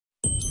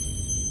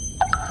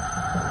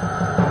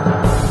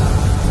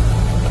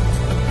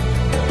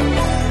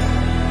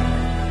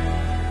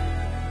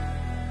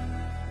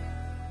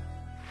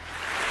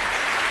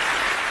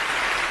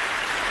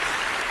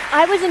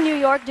I was in New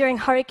York during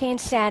Hurricane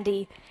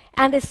Sandy,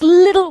 and this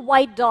little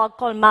white dog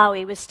called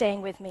Maui was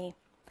staying with me.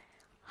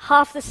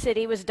 Half the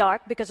city was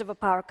dark because of a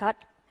power cut,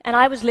 and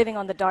I was living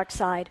on the dark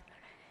side.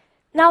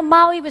 Now,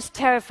 Maui was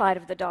terrified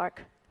of the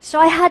dark, so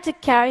I had to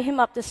carry him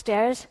up the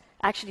stairs,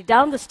 actually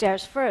down the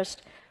stairs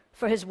first,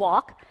 for his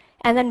walk,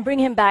 and then bring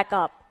him back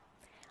up.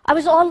 I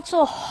was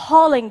also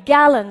hauling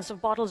gallons of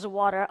bottles of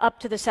water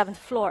up to the 7th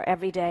floor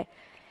every day.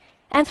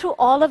 And through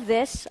all of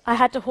this, I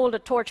had to hold a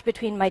torch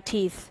between my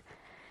teeth.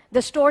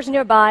 The stores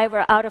nearby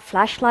were out of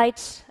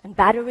flashlights and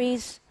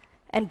batteries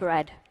and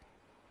bread.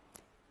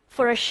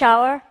 For a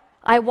shower,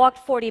 I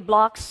walked 40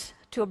 blocks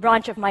to a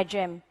branch of my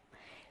gym.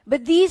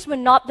 But these were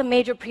not the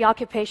major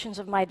preoccupations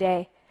of my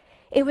day.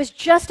 It was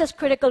just as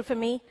critical for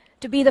me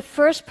to be the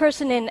first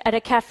person in at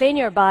a cafe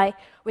nearby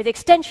with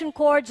extension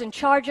cords and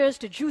chargers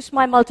to juice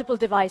my multiple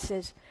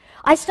devices.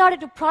 I started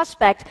to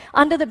prospect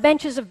under the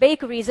benches of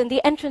bakeries and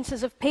the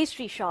entrances of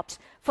pastry shops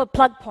for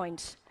plug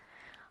points.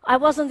 I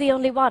wasn't the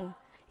only one.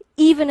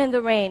 Even in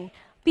the rain,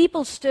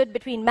 people stood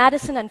between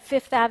Madison and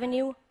Fifth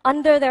Avenue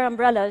under their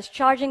umbrellas,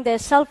 charging their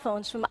cell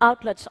phones from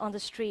outlets on the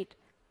street.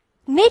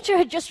 Nature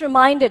had just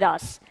reminded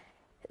us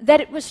that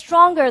it was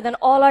stronger than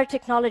all our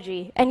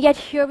technology, and yet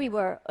here we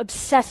were,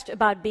 obsessed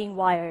about being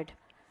wired.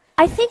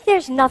 I think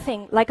there's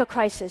nothing like a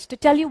crisis to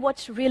tell you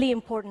what's really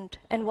important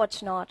and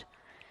what's not.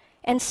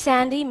 And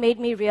Sandy made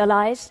me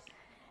realize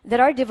that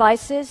our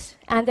devices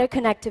and their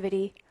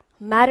connectivity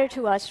matter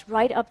to us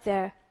right up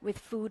there with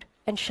food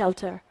and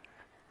shelter.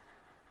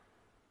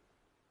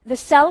 The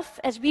self,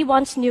 as we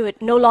once knew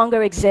it, no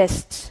longer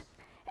exists.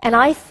 And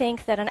I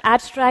think that an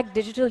abstract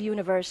digital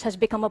universe has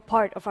become a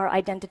part of our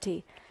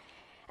identity.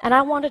 And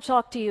I want to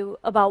talk to you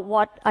about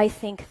what I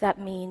think that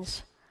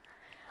means.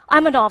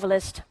 I'm a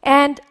novelist,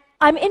 and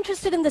I'm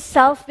interested in the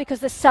self because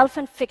the self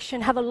and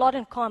fiction have a lot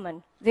in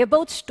common. They're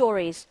both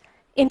stories,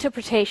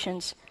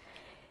 interpretations.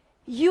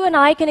 You and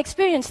I can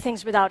experience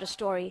things without a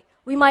story.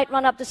 We might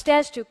run up the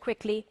stairs too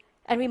quickly,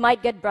 and we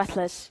might get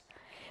breathless.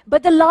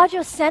 But the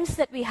larger sense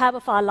that we have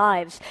of our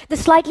lives, the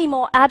slightly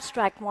more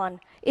abstract one,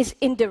 is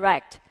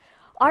indirect.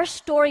 Our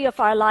story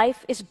of our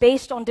life is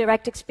based on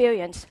direct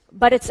experience,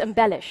 but it's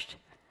embellished.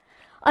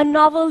 A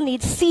novel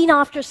needs scene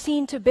after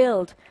scene to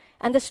build,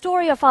 and the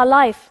story of our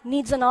life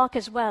needs an arc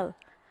as well.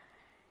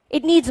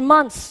 It needs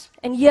months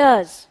and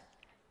years.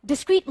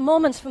 Discrete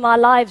moments from our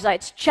lives are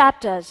its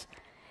chapters.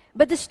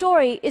 But the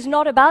story is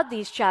not about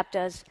these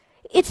chapters.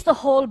 It's the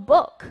whole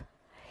book.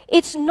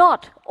 It's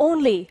not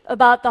only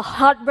about the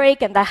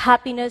heartbreak and the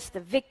happiness, the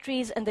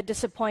victories and the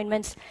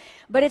disappointments,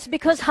 but it's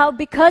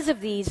because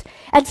of these,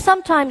 and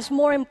sometimes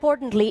more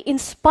importantly, in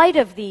spite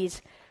of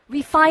these,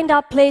 we find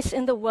our place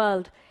in the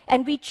world,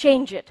 and we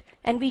change it,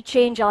 and we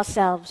change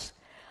ourselves.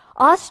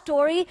 Our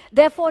story,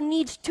 therefore,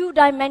 needs two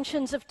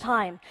dimensions of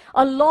time,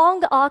 a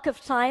long arc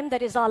of time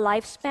that is our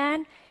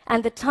lifespan,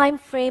 and the time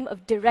frame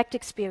of direct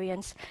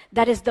experience,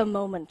 that is the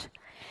moment.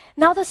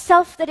 Now, the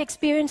self that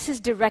experiences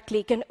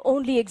directly can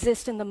only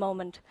exist in the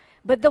moment,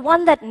 but the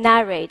one that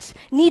narrates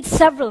needs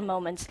several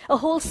moments, a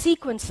whole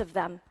sequence of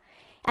them.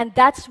 And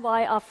that's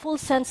why our full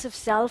sense of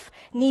self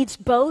needs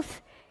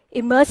both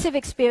immersive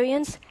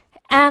experience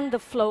and the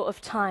flow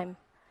of time.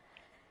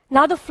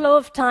 Now, the flow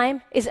of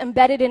time is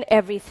embedded in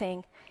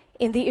everything,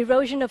 in the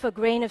erosion of a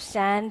grain of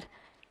sand,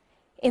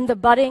 in the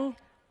budding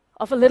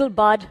of a little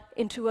bud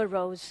into a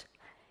rose.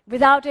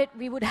 Without it,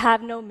 we would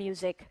have no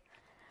music.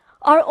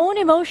 Our own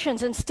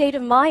emotions and state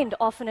of mind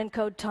often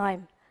encode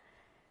time.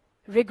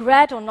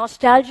 Regret or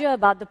nostalgia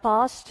about the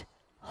past,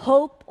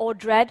 hope or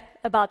dread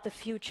about the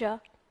future.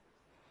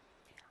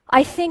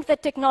 I think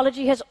that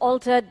technology has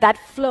altered that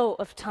flow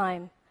of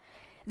time.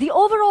 The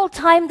overall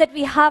time that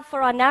we have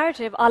for our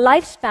narrative, our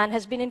lifespan,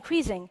 has been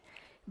increasing,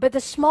 but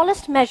the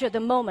smallest measure, the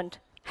moment,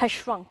 has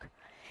shrunk.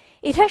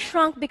 It has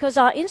shrunk because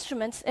our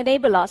instruments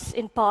enable us,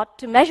 in part,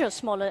 to measure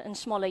smaller and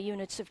smaller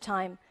units of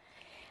time.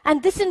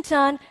 And this, in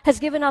turn, has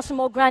given us a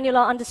more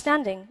granular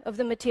understanding of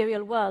the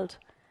material world.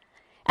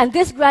 And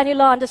this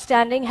granular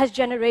understanding has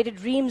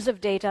generated reams of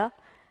data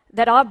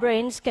that our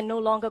brains can no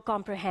longer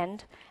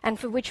comprehend, and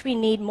for which we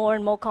need more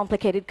and more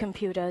complicated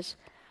computers.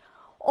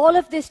 All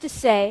of this to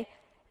say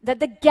that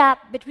the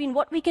gap between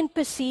what we can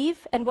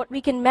perceive and what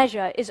we can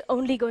measure is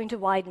only going to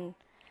widen.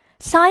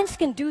 Science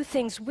can do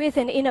things with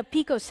and in a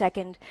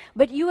picosecond,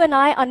 but you and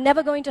I are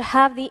never going to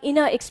have the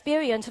inner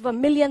experience of a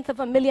millionth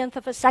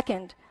of a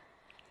second.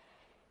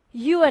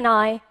 You and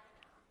I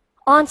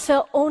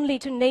answer only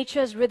to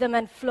nature's rhythm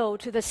and flow,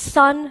 to the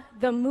sun,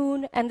 the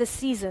moon, and the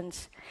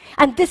seasons.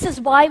 And this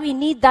is why we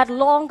need that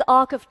long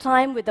arc of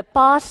time with the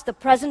past, the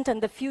present,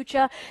 and the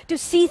future to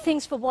see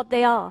things for what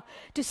they are,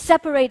 to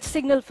separate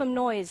signal from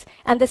noise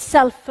and the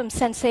self from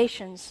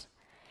sensations.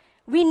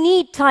 We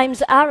need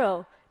time's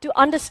arrow to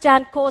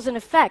understand cause and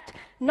effect,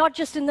 not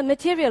just in the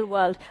material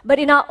world, but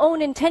in our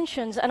own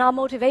intentions and our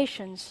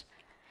motivations.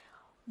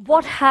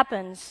 What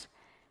happens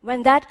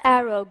when that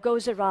arrow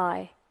goes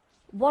awry?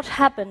 What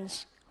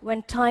happens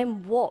when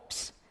time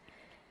warps?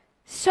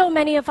 So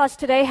many of us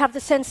today have the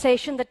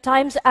sensation that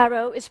time's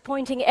arrow is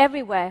pointing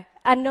everywhere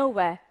and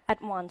nowhere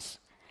at once.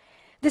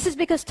 This is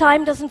because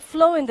time doesn't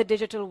flow in the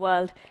digital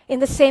world in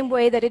the same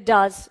way that it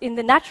does in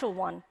the natural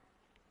one.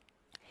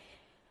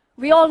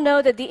 We all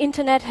know that the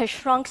internet has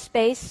shrunk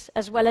space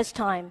as well as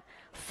time.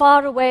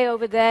 Far away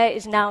over there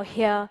is now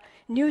here.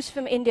 News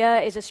from India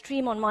is a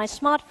stream on my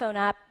smartphone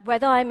app,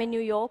 whether I'm in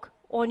New York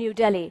or New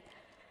Delhi.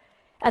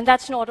 And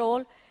that's not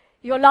all.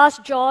 Your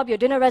last job, your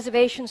dinner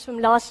reservations from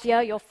last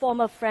year, your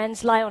former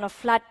friends lie on a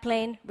flat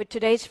plane with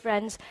today's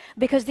friends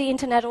because the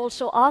internet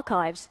also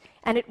archives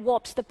and it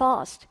warps the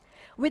past.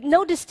 With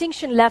no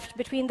distinction left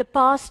between the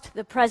past,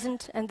 the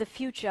present, and the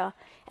future,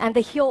 and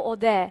the here or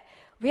there,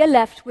 we are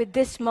left with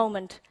this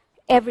moment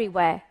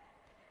everywhere.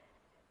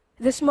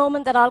 This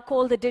moment that I'll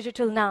call the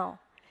digital now.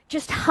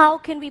 Just how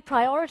can we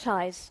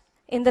prioritize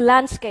in the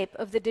landscape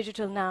of the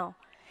digital now?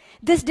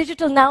 This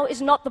digital now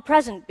is not the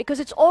present because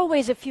it's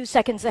always a few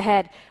seconds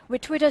ahead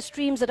with Twitter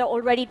streams that are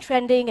already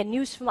trending and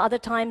news from other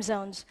time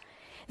zones.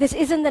 This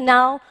isn't the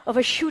now of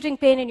a shooting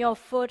pain in your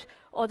foot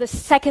or the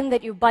second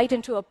that you bite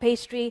into a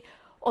pastry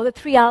or the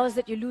 3 hours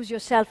that you lose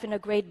yourself in a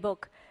great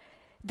book.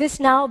 This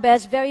now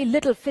bears very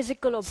little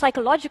physical or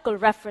psychological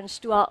reference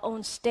to our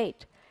own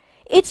state.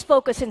 Its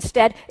focus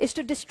instead is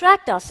to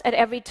distract us at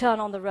every turn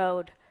on the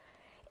road.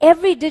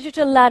 Every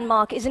digital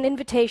landmark is an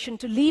invitation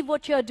to leave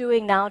what you're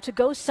doing now to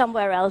go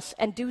somewhere else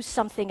and do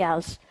something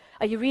else.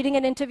 Are you reading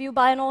an interview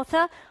by an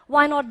author?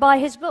 Why not buy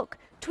his book?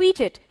 Tweet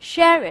it,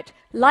 share it,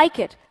 like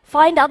it,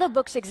 find other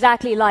books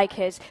exactly like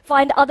his,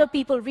 find other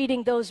people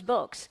reading those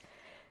books.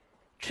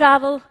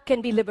 Travel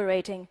can be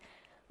liberating,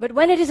 but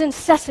when it is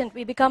incessant,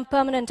 we become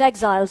permanent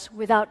exiles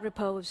without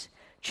repose.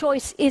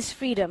 Choice is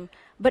freedom,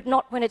 but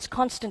not when it's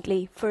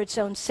constantly for its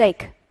own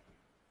sake.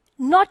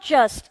 Not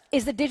just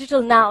is the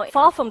digital now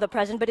far from the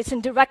present, but it's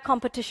in direct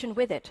competition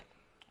with it.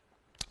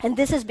 And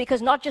this is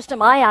because not just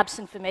am I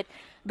absent from it,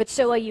 but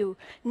so are you.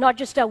 Not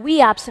just are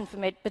we absent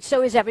from it, but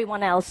so is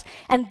everyone else.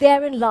 And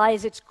therein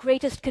lies its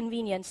greatest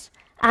convenience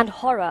and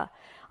horror.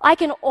 I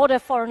can order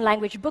foreign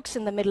language books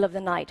in the middle of the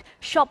night,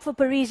 shop for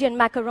Parisian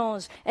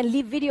macarons, and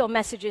leave video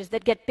messages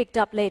that get picked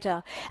up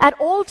later. At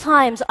all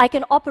times, I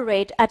can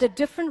operate at a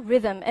different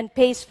rhythm and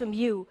pace from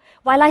you,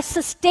 while I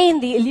sustain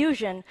the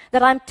illusion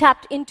that I'm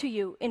tapped into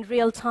you in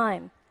real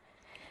time.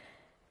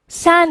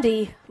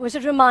 Sandy was a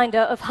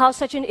reminder of how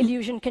such an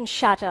illusion can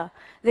shatter.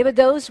 There were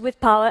those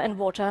with power and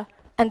water,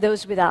 and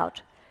those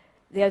without.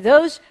 There are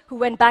those who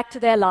went back to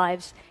their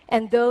lives,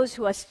 and those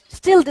who are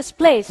still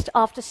displaced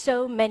after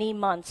so many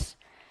months.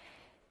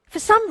 For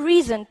some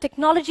reason,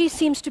 technology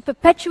seems to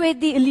perpetuate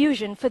the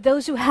illusion for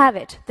those who have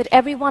it, that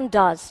everyone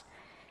does.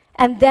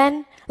 And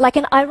then, like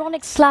an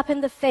ironic slap in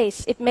the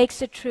face, it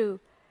makes it true.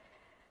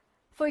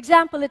 For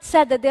example, it's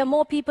said that there are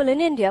more people in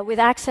India with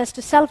access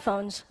to cell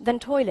phones than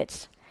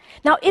toilets.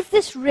 Now, if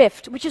this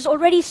rift, which is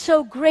already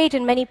so great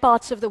in many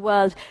parts of the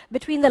world,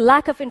 between the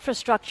lack of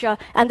infrastructure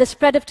and the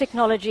spread of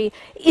technology,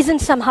 isn't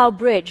somehow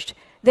bridged,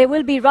 there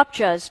will be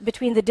ruptures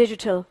between the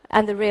digital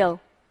and the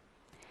real.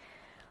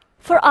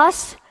 For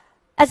us,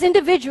 as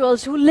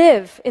individuals who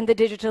live in the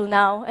digital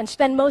now and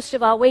spend most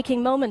of our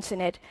waking moments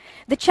in it,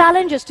 the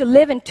challenge is to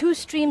live in two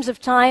streams of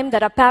time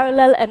that are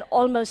parallel and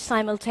almost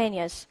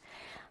simultaneous.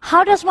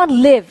 How does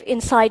one live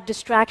inside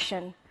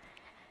distraction?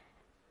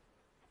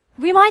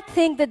 We might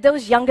think that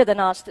those younger than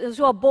us, those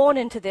who are born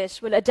into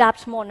this, will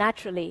adapt more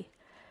naturally.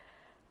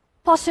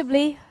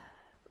 Possibly,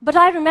 but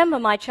I remember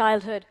my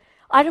childhood.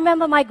 I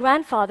remember my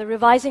grandfather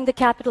revising the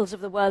capitals of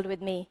the world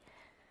with me.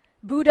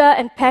 Buda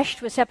and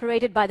Pest were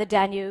separated by the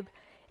Danube,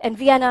 and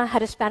Vienna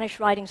had a Spanish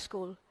writing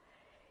school.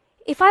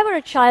 If I were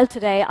a child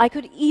today, I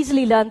could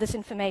easily learn this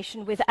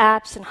information with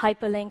apps and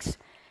hyperlinks,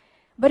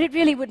 but it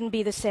really wouldn't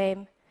be the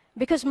same,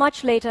 because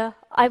much later,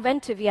 I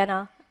went to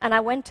Vienna, and I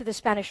went to the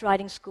Spanish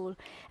writing school,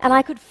 and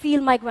I could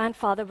feel my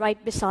grandfather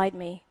right beside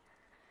me.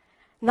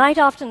 Night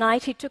after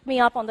night, he took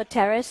me up on the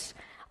terrace,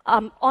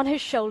 on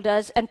his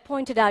shoulders, and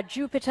pointed out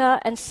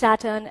Jupiter and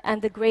Saturn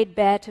and the Great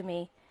Bear to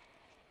me.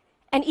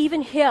 And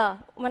even here,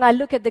 when I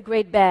look at the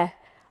Great Bear,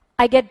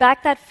 I get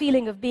back that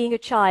feeling of being a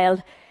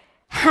child,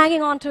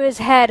 hanging onto his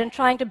head and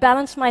trying to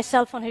balance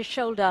myself on his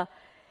shoulder.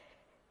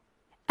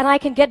 And I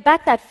can get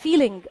back that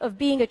feeling of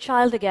being a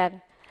child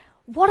again.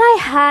 What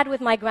I had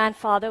with my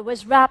grandfather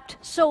was wrapped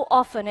so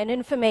often in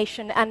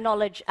information and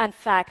knowledge and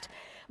fact,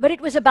 but it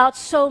was about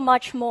so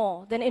much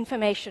more than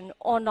information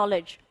or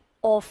knowledge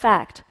or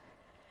fact.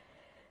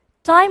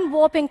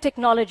 Time-warping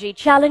technology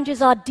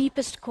challenges our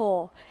deepest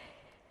core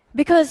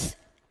because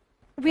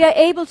we are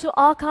able to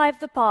archive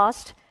the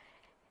past,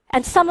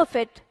 and some of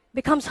it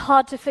becomes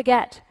hard to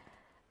forget,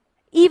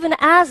 even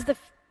as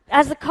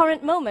the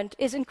current moment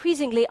is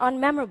increasingly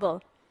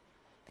unmemorable.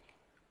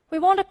 We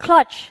want to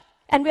clutch,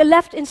 and we're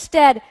left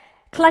instead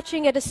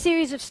clutching at a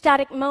series of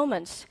static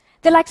moments.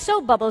 They're like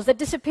soap bubbles that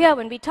disappear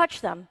when we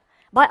touch them.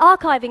 By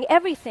archiving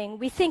everything,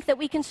 we think that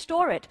we can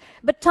store it,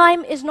 but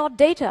time is not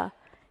data.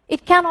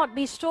 It cannot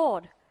be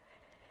stored.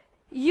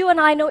 You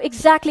and I know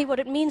exactly what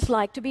it means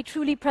like to be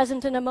truly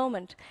present in a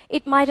moment.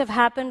 It might have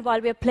happened while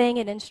we're playing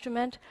an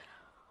instrument,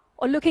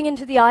 or looking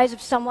into the eyes of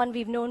someone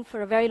we've known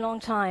for a very long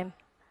time.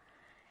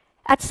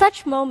 At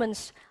such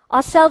moments,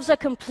 ourselves are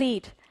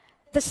complete.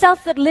 The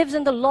self that lives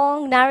in the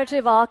long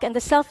narrative arc and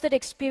the self that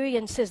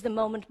experiences the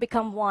moment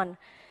become one.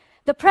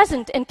 The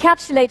present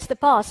encapsulates the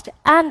past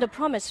and a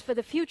promise for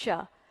the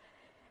future.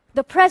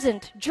 The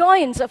present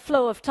joins a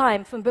flow of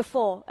time from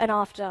before and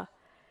after.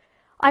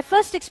 I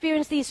first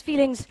experienced these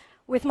feelings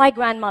with my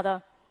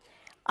grandmother.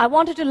 I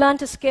wanted to learn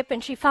to skip,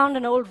 and she found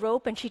an old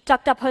rope, and she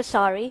tucked up her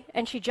sari,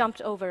 and she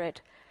jumped over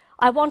it.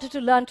 I wanted to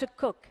learn to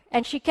cook,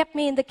 and she kept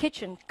me in the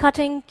kitchen,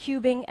 cutting,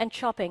 cubing, and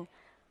chopping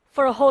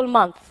for a whole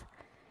month.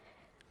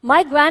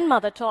 My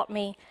grandmother taught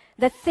me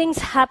that things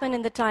happen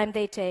in the time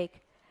they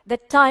take,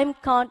 that time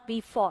can't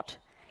be fought.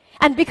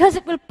 And because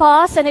it will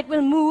pass and it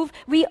will move,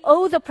 we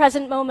owe the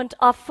present moment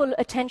our full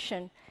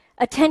attention.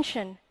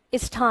 Attention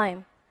is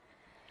time.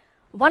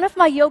 One of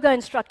my yoga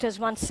instructors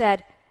once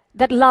said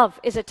that love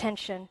is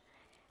attention.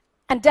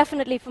 And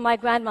definitely for my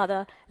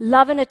grandmother,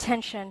 love and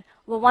attention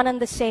were one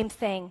and the same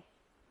thing.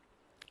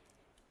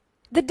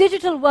 The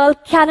digital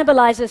world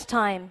cannibalizes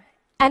time,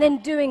 and in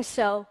doing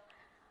so,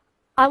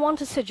 I want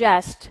to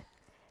suggest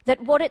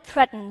that what it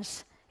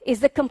threatens is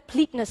the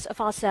completeness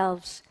of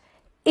ourselves.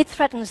 It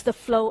threatens the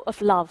flow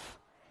of love.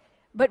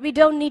 But we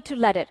don't need to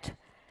let it.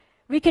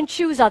 We can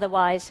choose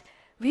otherwise.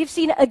 We've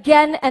seen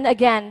again and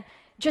again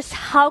just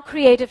how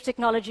creative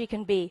technology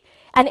can be.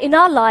 And in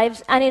our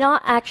lives and in our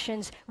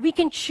actions, we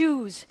can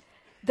choose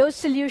those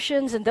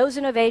solutions and those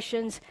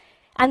innovations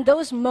and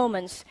those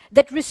moments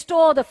that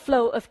restore the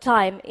flow of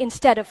time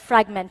instead of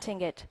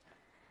fragmenting it.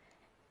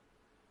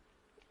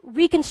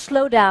 We can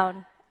slow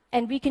down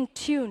and we can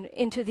tune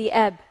into the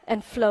ebb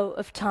and flow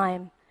of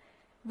time.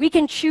 We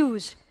can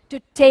choose to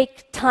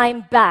take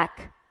time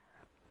back.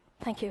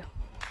 Thank you.